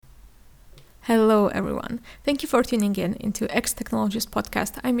Hello, everyone. Thank you for tuning in into Ex Technologist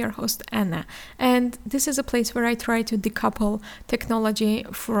podcast. I'm your host, Anna, and this is a place where I try to decouple technology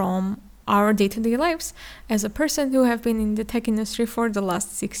from our day-to-day lives. As a person who have been in the tech industry for the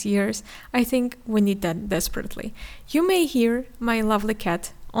last 6 years, I think we need that desperately. You may hear my lovely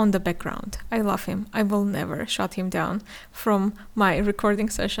cat on the background. I love him. I will never shut him down from my recording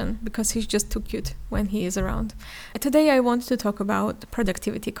session because he's just too cute when he is around. Today I want to talk about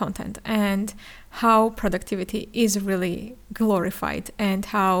productivity content and how productivity is really glorified and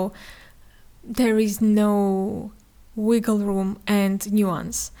how there is no wiggle room and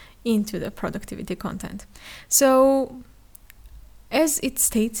nuance into the productivity content. So, as it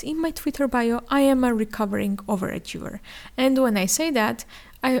states in my Twitter bio, I am a recovering overachiever. And when I say that,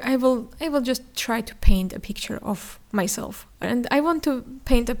 I will just try to paint a picture of myself. And I want to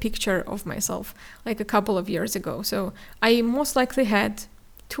paint a picture of myself like a couple of years ago. So I most likely had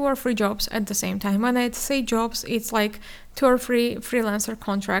 2 or 3 jobs at the same time. When I say jobs, it's like 2 or 3 freelancer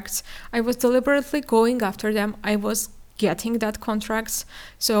contracts. I was deliberately going after them. I was getting that contracts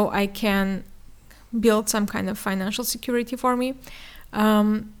so I can build some kind of financial security for me.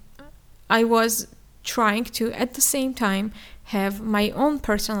 I was trying to, at the same time, have my own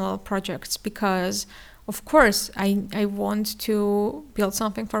personal projects because, of course, I want to build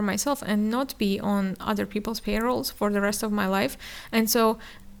something for myself and not be on other people's payrolls for the rest of my life. And so,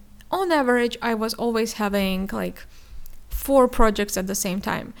 on average, I was always having like 4 projects at the same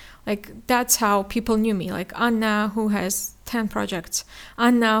time. Like, that's how people knew me. Like Anna, who has 10 projects.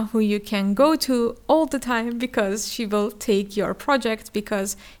 Anna, who you can go to all the time because she will take your project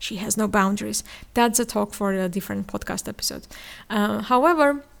because she has no boundaries. That's a talk for a different podcast episode.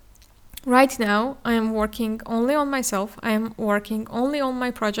 However, right now, I am working only on myself. I am working only on my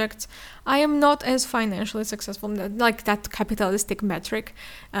projects. I am not as financially successful. Like that capitalistic metric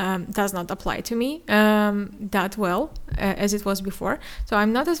does not apply to me that well as it was before. So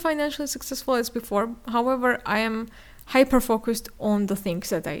I'm not as financially successful as before. However, I am hyper-focused on the things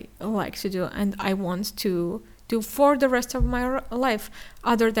that I like to do and I want to do for the rest of my life,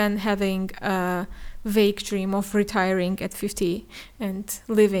 other than having a vague dream of retiring at 50 and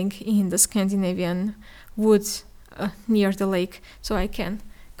living in the Scandinavian woods near the lake so I can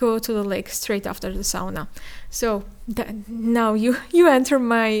go to the lake straight after the sauna. So now you entered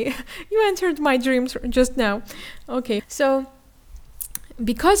my dreams just now. Okay, so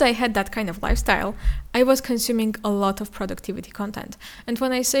because I had that kind of lifestyle, I was consuming a lot of productivity content. And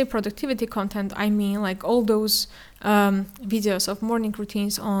when I say productivity content, I mean like all those videos of morning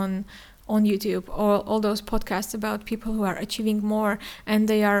routines on YouTube, or all those podcasts about people who are achieving more and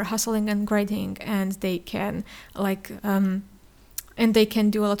they are hustling and grinding and they can and they can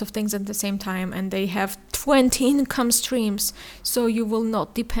do a lot of things at the same time and they have 20 income streams, so you will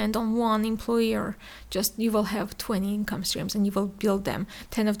not depend on one employer. Just you will have 20 income streams and you will build them.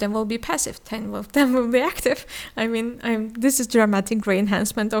 10 of them will be passive, 10 of them will be active. I mean, this is dramatic ray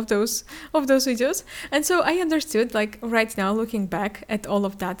enhancement of those videos. And so I understood, like right now, looking back at all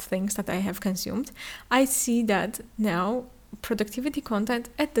of that things that I have consumed, I see that now productivity content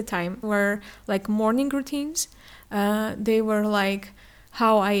at the time were like morning routines. They were like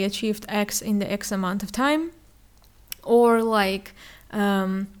how I achieved X in the X amount of time, or like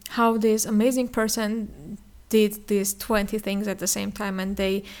how this amazing person did these 20 things at the same time and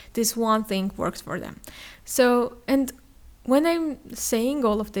this one thing worked for them. So, and when I'm saying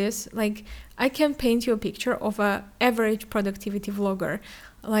all of this, like I can paint you a picture of a average productivity vlogger.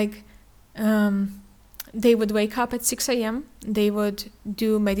 Like they would wake up at 6 a.m. They would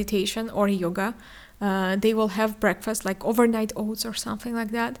do meditation or yoga. They will have breakfast like overnight oats or something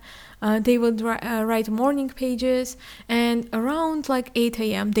like that. They would write morning pages, and around like 8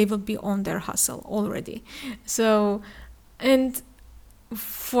 a.m. they will be on their hustle already. So, and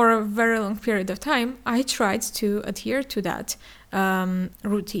for a very long period of time, I tried to adhere to that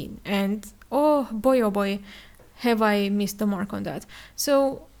routine. And oh boy, have I missed the mark on that.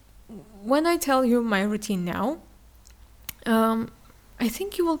 So when I tell you my routine now, I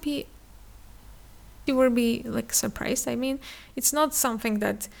think you will be like surprised. I mean, it's not something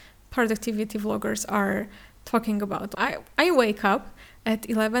that productivity vloggers are talking about. I wake up at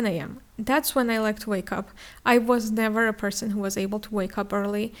 11 a.m. That's when I like to wake up. I was never a person who was able to wake up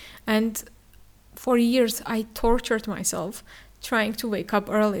early, and for years I tortured myself trying to wake up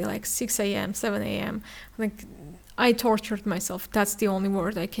early, like 6 a.m., 7 a.m. Like I tortured myself. That's the only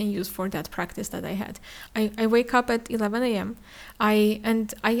word I can use for that practice that I had. I wake up at 11 a.m. I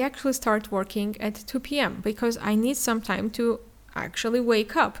actually start working at 2 p.m. because I need some time to actually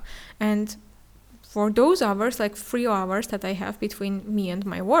wake up and for those hours, like 3 hours that I have between me and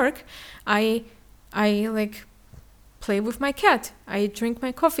my work, I like play with my cat, I drink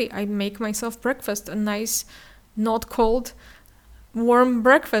my coffee, I make myself breakfast, a nice, not cold, warm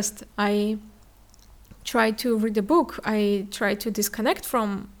breakfast. I try to read a book. I try to disconnect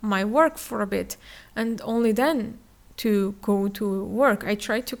from my work for a bit, and only then to go to work. I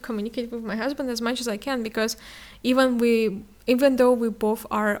try to communicate with my husband as much as I can, because even though we both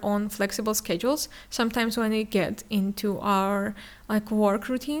are on flexible schedules, sometimes when we get into our like work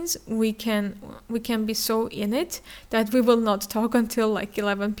routines, we can be so in it that we will not talk until like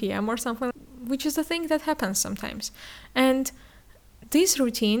 11 p.m. or something, which is the thing that happens sometimes. And this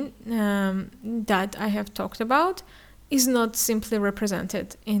routine that I have talked about is not simply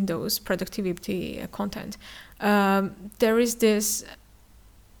represented in those productivity content. There is this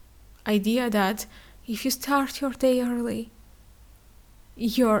idea that if you start your day early,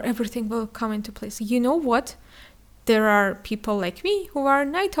 everything will come into place. You know what? There are people like me who are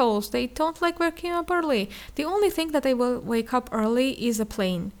night owls. They don't like waking up early. The only thing that I will wake up early is a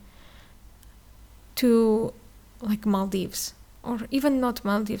plane to like Maldives, or even not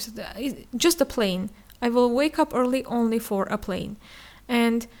Maldives, just a plane. I will wake up early only for a plane.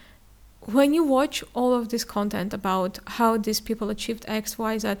 And when you watch all of this content about how these people achieved X,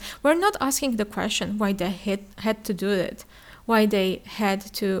 Y, Z, we're not asking the question why they had to do it, why they had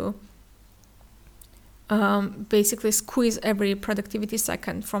to basically squeeze every productivity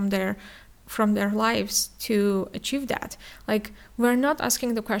second from their lives to achieve that. Like, we're not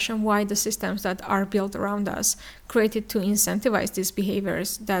asking the question why the systems that are built around us created to incentivize these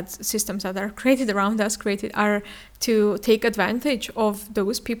behaviors, that systems that are created around us are to take advantage of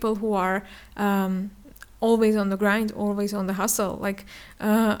those people who are always on the grind, always on the hustle. Like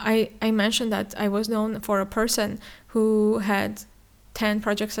I mentioned that I was known for a person who had 10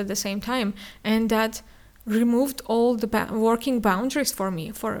 projects at the same time, and that removed all the working boundaries for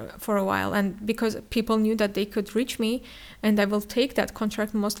me for a while. And because people knew that they could reach me and I will take that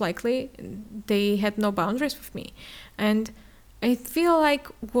contract, most likely they had no boundaries with me. And I feel like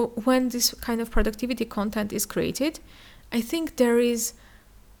when this kind of productivity content is created, I think there is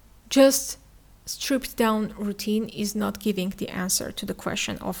just stripped down routine is not giving the answer to the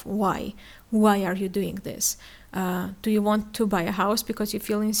question of why are you doing this. Do you want to buy a house because you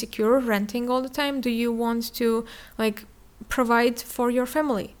feel insecure renting all the time? Do you want to like provide for your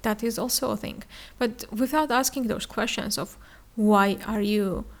family? That is also a thing. But without asking those questions of why are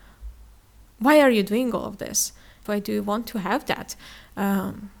you doing all of this? Why do you want to have that?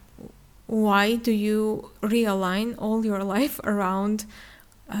 Why do you realign all your life around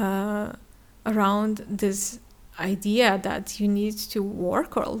this idea that you need to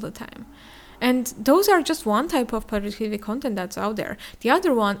work all the time? And those are just one type of productivity content that's out there. The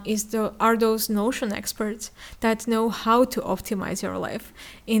other one are those Notion experts that know how to optimize your life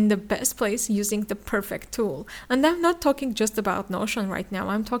in the best place using the perfect tool. And I'm not talking just about Notion right now.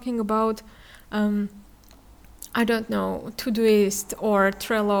 I'm talking about, I don't know, Todoist or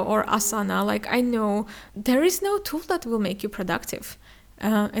Trello or Asana. Like, I know there is no tool that will make you productive.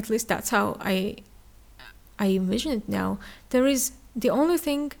 At least that's how I envision it now. There is the only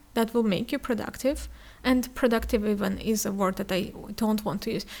thing that will make you productive, and productive even is a word that I don't want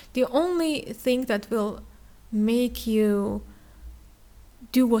to use. The only thing that will make you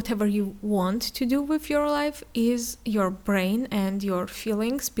do whatever you want to do with your life is your brain and your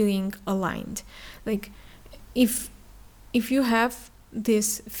feelings being aligned. Like, if you have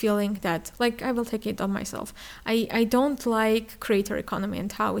this feeling that, like, I will take it on myself, I don't like creator economy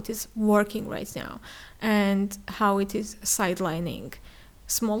and how it is working right now and how it is sidelining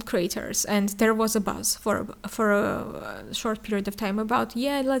small creators. And there was a buzz for a short period of time about,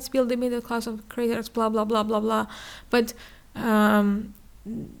 let's build the middle class of creators, blah blah blah blah blah. But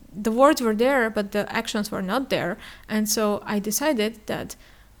the words were there, but the actions were not there. And so I decided that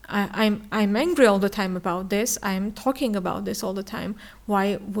I'm angry all the time about this. I'm talking about this all the time.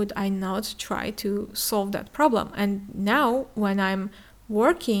 Why would I not try to solve that problem? And now when I'm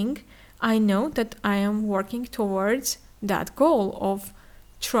working, I know that I am working towards that goal of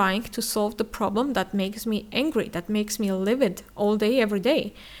trying to solve the problem that makes me angry, that makes me livid all day, every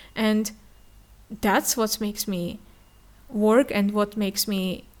day. And that's what makes me work and what makes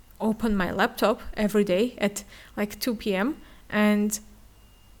me open my laptop every day at like 2 p.m. and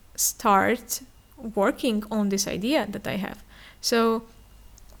start working on this idea that I have. So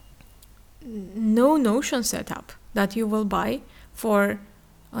no Notion setup that you will buy for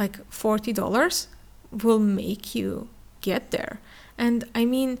like $40 will make you get there. And I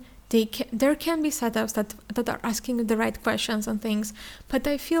mean, there can be setups that are asking the right questions and things, but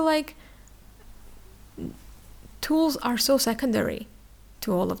I feel like tools are so secondary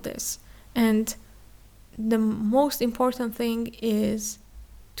to all of this. And the most important thing is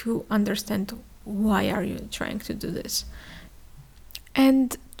to understand why are you trying to do this.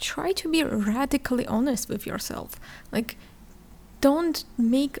 And try to be radically honest with yourself. Like, don't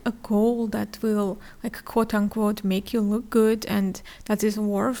make a goal that will, like, quote unquote, make you look good and that is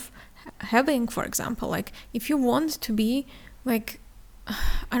worth having. For example, like, if you want to be, like,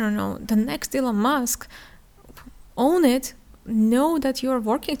 I don't know, the next Elon Musk, own it. Know that you are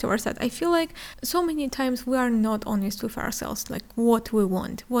working towards that. I feel like so many times we are not honest with ourselves, like what we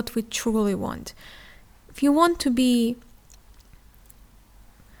want, what we truly want. If you want to be...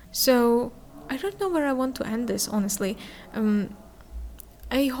 So, I don't know where I want to end this, honestly.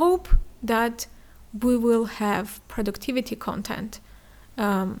 I hope that we will have productivity content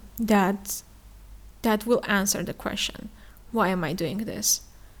that will answer the question, why am I doing this?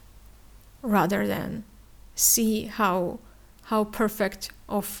 Rather than see how perfect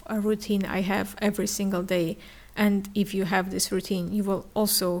of a routine I have every single day. And if you have this routine, you will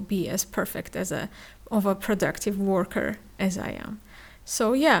also be as perfect as a productive worker as I am.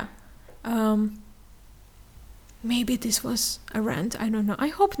 So yeah, maybe this was a rant. I don't know. I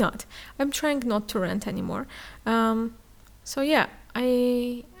hope not. I'm trying not to rant anymore. So yeah,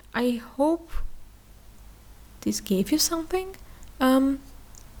 I hope this gave you something.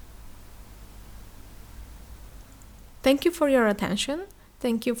 Thank you for your attention.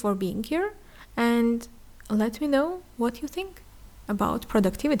 Thank you for being here. And let me know what you think about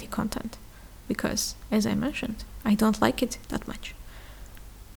productivity content. Because, as I mentioned, I don't like it that much.